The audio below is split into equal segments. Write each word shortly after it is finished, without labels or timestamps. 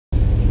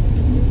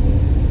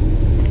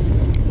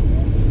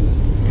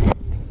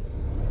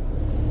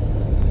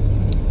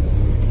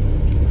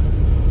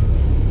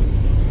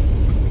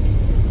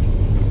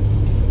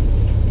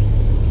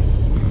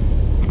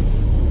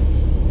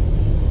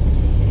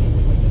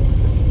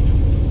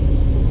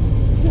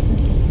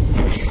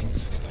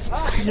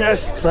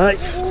Yes,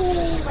 right.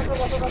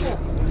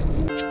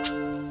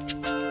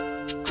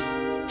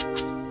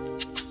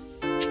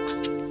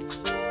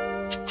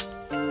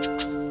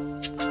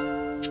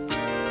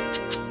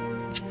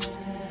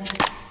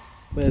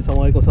 Baik,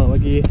 Assalamualaikum, selamat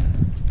pagi.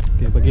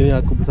 Okay, pagi ni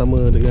aku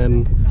bersama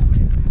dengan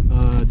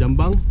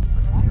Jambang,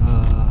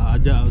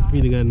 AJAK OZMY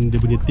dengan dia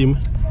punya tim.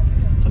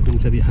 Aku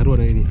mencari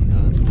haruan hari ni.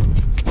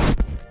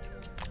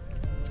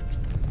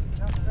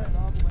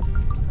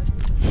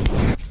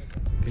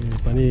 Okay,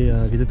 lepas ni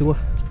kita tunggu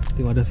lah.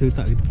 Tengok ada hasil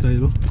tak, kita try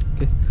dulu.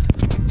 Okay,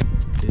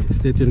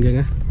 stay tune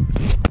gang .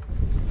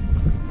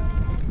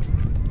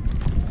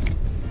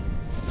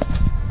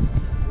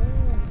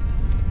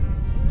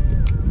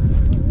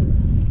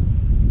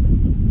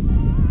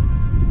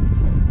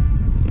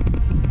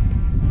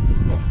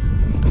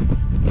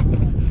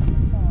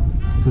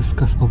 First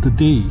cast of the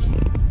day.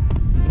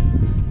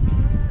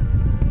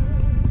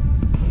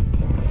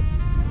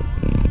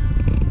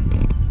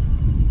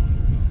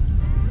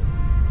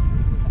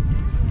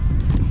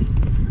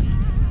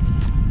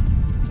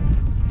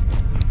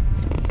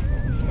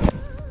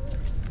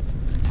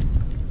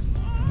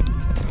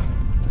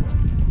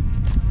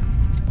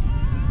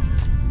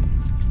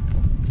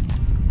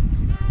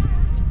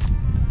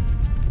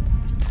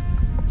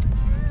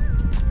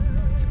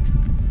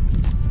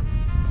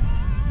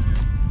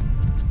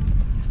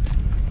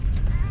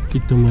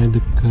 Kita main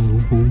dekat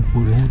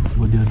rumput-rumput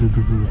sebab dia ada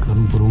duduk dekat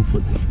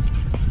rumput-rumput ni.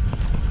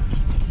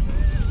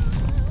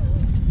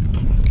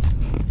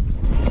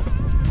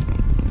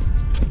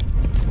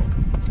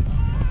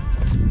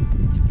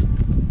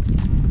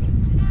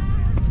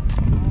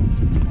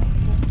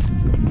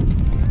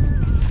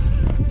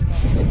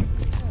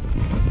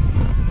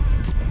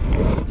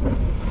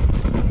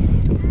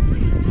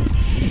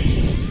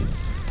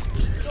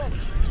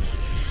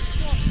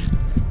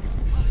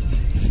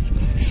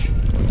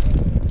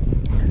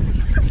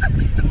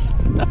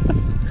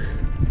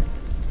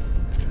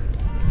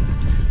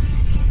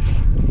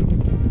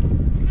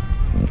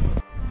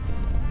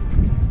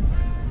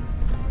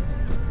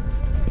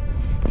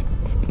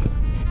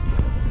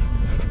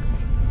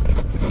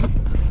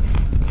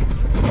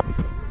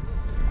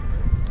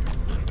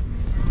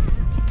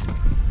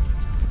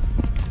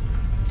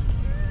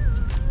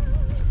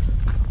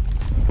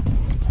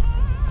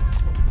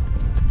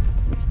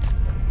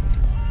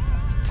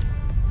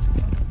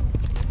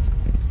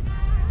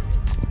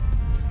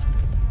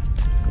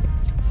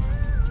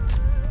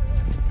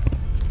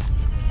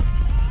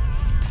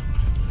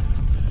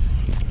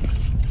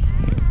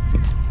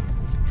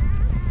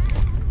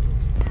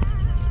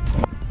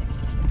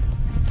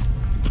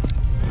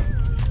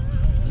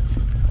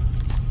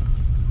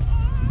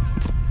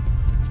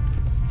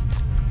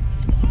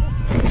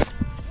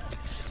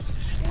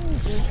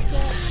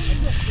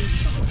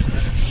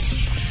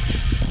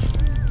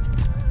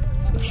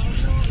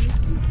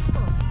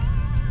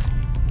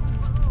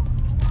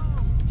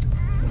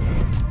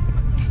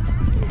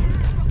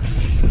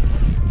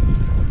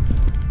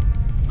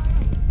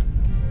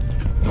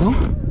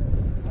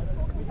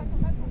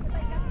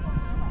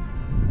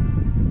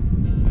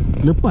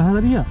 Lepas lah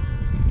tadi tak?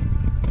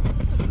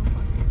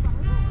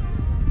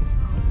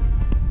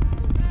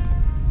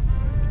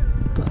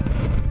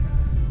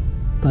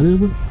 Tak ada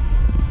pun.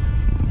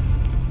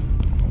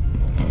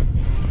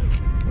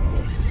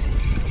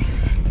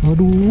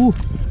 Aduh,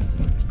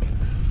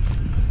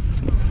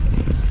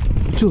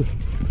 cut.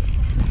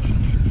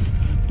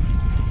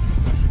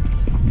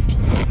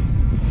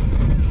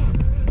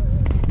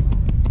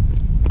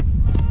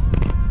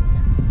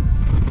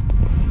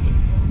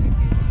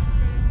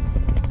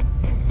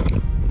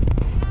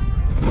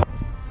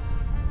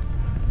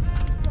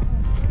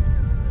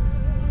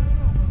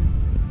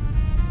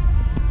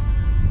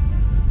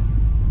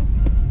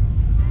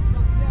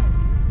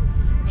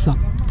 Sak.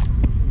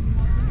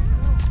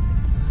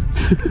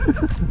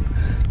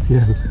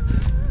 Sial.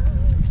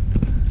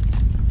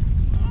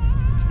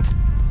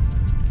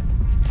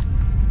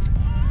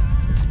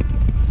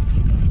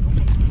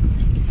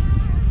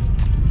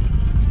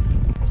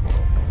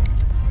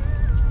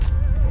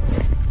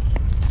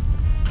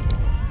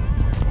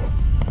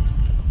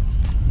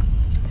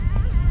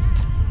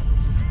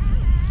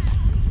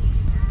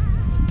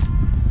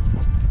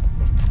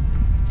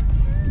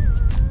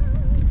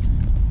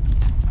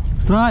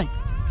 Strike.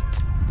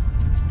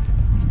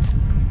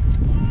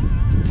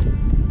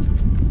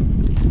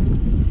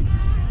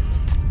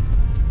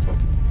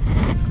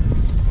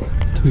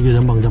 Pergi ke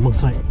jambang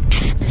strike.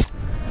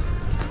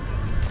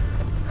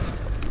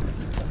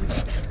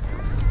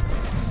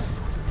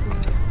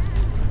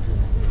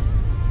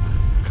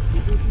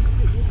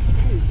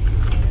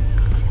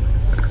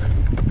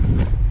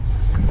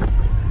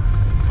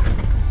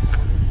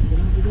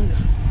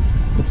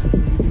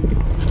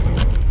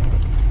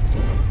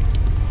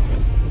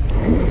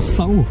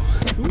 Sau.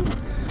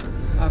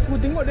 Aku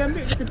tengok dia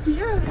ambil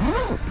kecil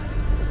lah.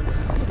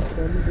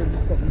 Sekali dia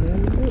buka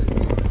mulut.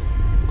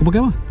 Kau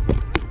pakai apa?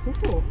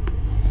 Sosok.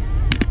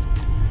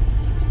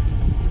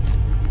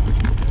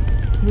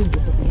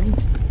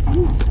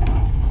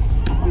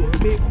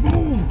 Ambil.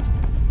 Boom.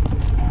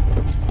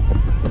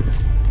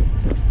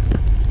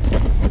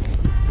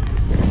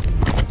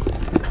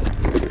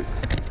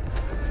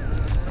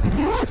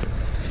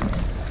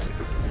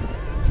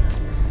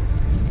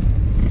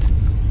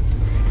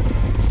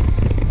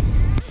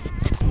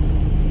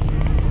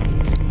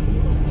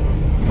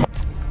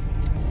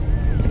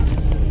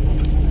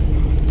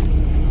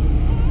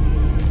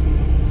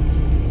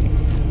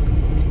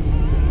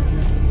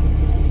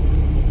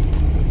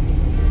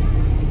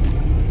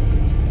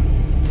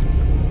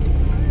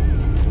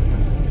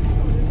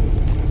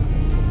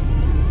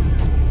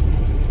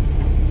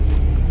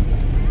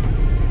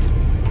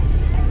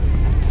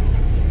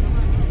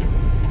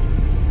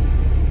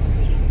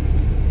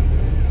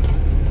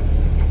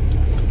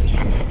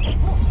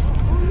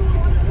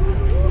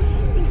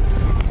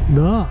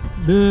 Tak,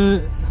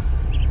 dia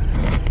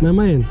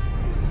main-main.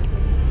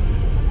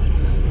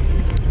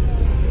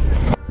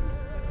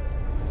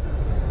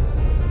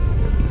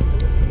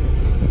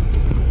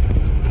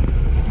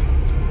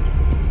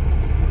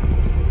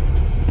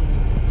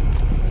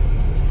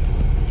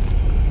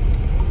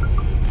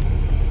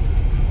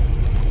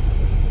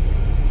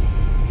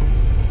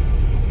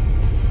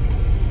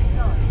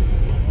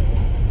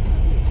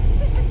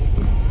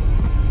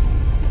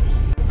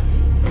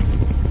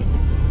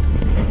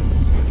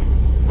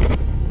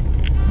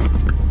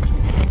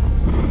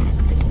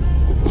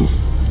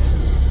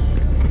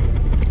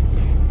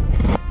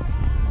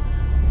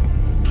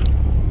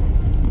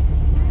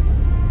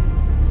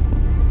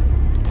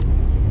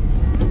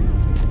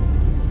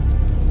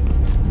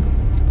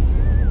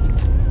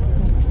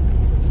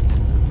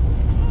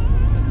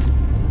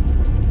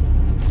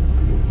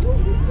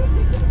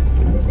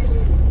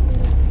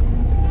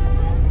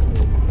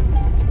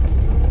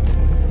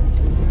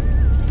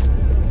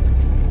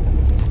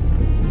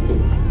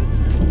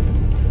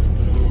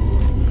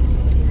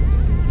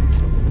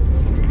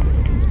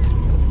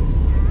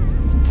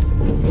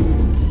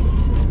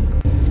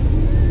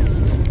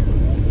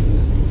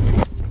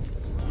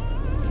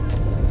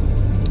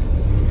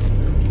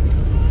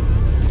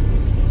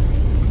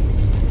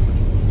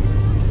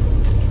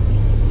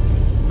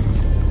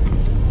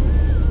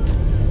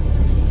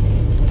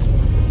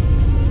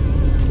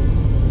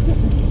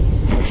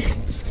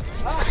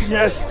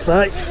 Yes,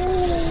 baik.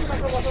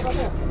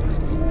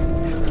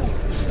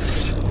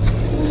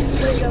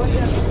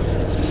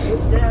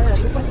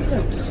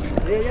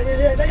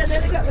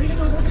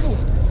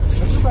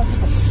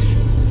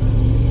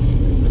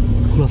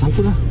 Udah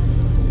sangkut dah.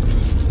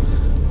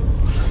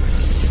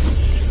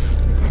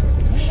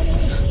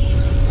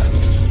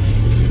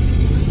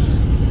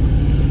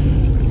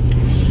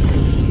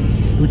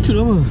 Lucu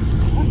apa?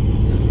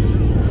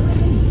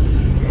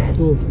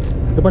 Tuh,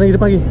 depan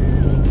lagi.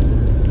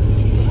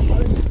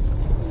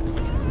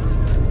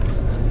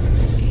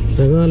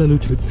 Janganlah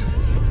lucut.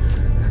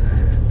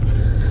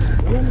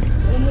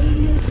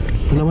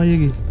 Dalam air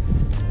lagi.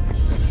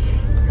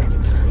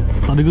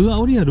 Tak ada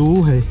gerak pun ni. Aduh,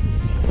 hai.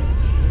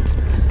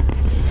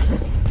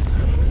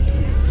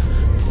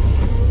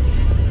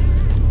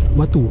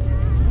 Batu.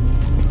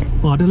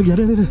 Oh, ada lagi.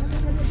 Ada.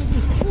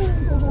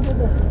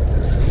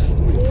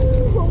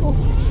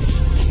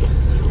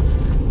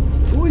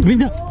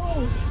 Grip tak?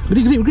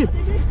 Grip.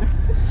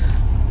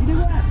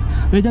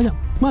 Jap.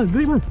 Mal,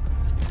 grip mal.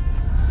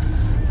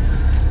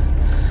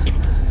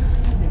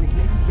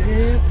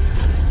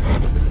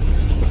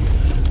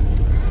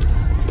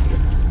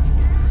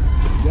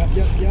 Jap.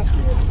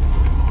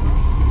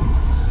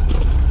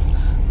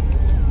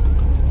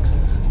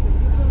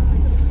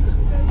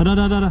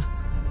 Ada.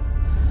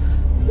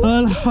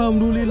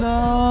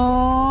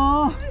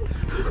 Alhamdulillah.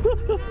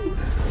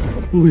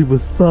 Wih,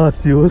 besar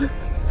siul.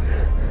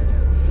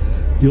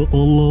 Ya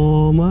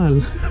Allah, mal.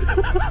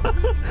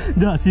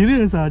 Jak,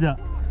 serius ah, Jak.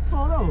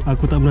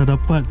 Aku tak pernah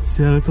dapat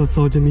sial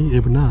sosok macam ni.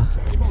 Benar.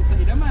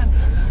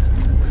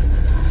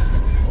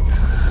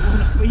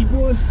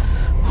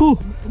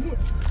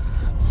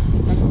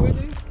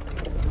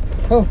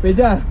 Oh,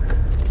 piejal.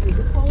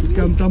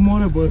 Ikan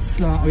pertama dah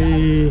besar.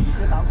 Weh.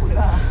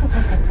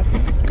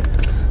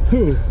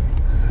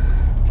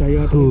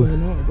 Saya tu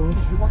nak apa?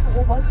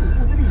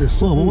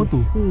 Besar apa tu?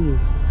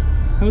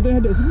 Kalau tu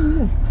ada sini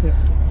je. Ya.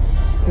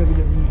 Saya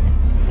kejap ni.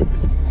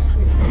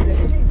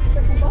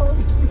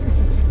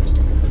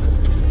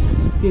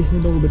 Okey, ni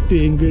baru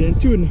betul angle yang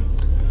cun.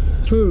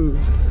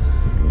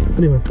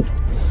 Ni mana?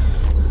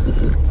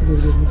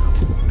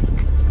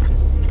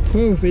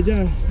 Oh,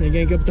 piejal.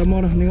 Ikan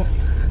pertama dah tengok.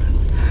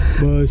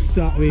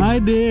 Besar weh. Hai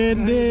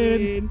Den.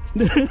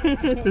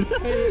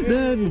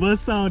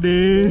 Besar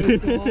Den.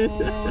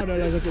 Besar.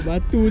 Dah sakut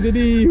batu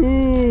jadi.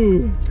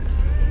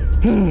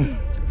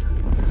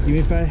 Give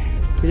me 5.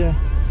 Piejal.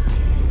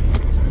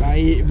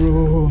 Baik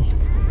bro.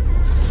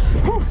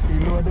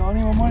 Sekilo ada ni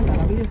mama tak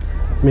habis.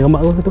 Ambil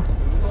gambar aku satu.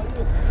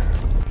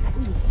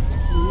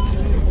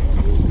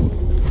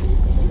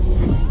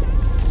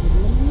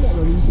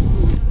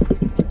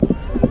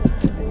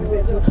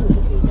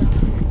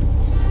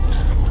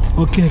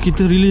 Okey,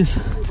 kita release.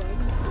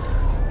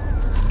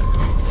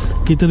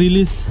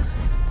 Release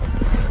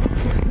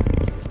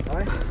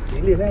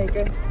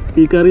ikan.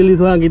 Ikan release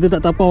bang. Kita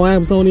tak tapau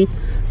besar ni.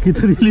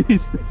 Kita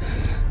release.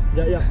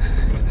 Ya.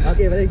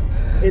 Okey, balik.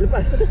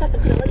 Lepas.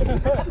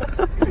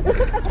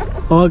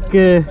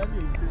 Okey.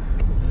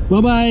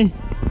 Bye bye.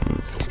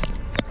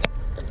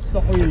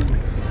 Sorry.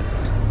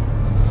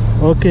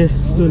 Okey.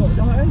 Dia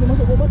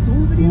masuk bawah batu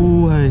tadi.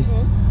 Hai.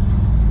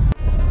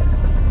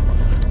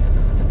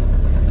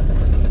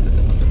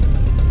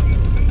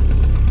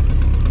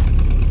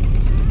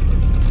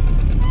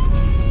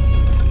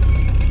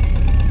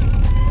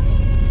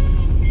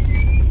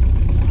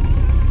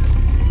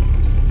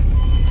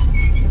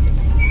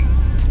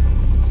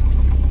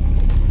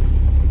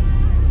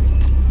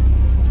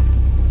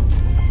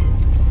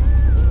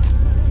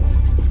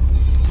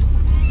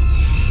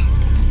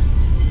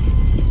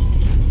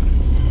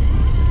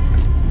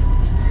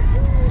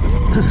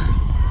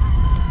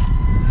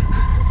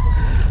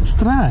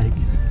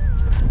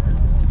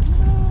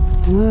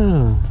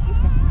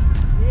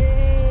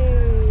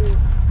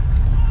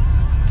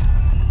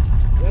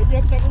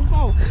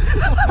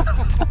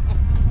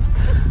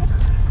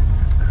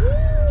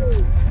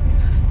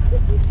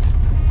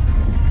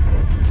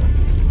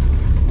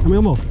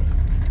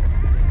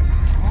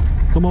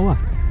 ke bawah.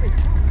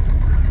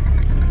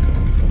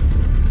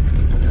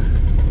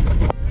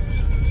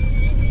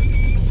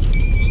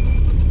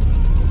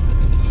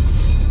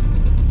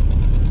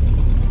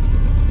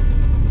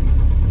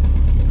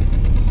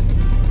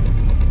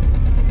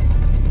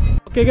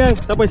 Okay guys,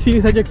 sampai sini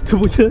saja kita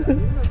punya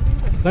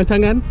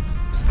rancangan.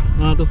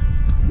 Tu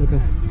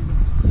belakang.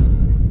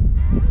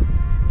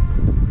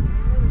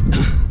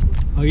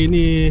 Hari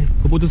ni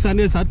keputusan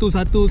dia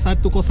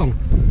 1110.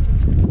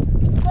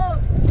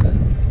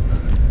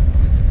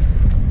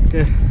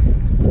 Okay,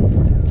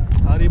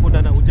 hari pun dah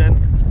nak hujan,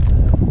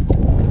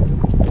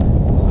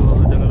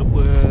 so jangan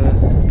lupa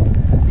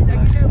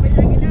like,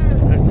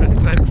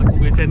 subscribe aku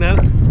punya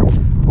channel.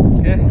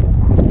 Okay,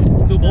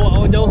 tu bawa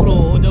orang jauh bro,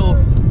 orang jauh.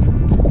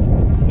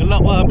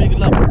 Gelap lah, ambil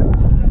gelap.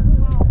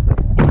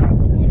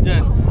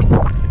 Hujan.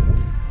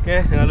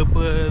 Okay, jangan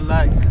lupa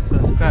like,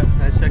 subscribe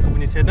dan share aku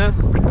punya channel.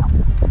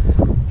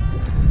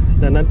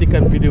 Dan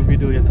nantikan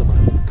video-video yang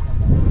terbaru.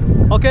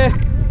 Okay,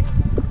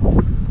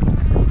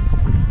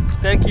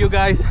 thank you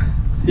guys.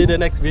 See you in the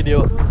next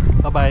video.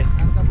 Bye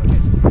bye.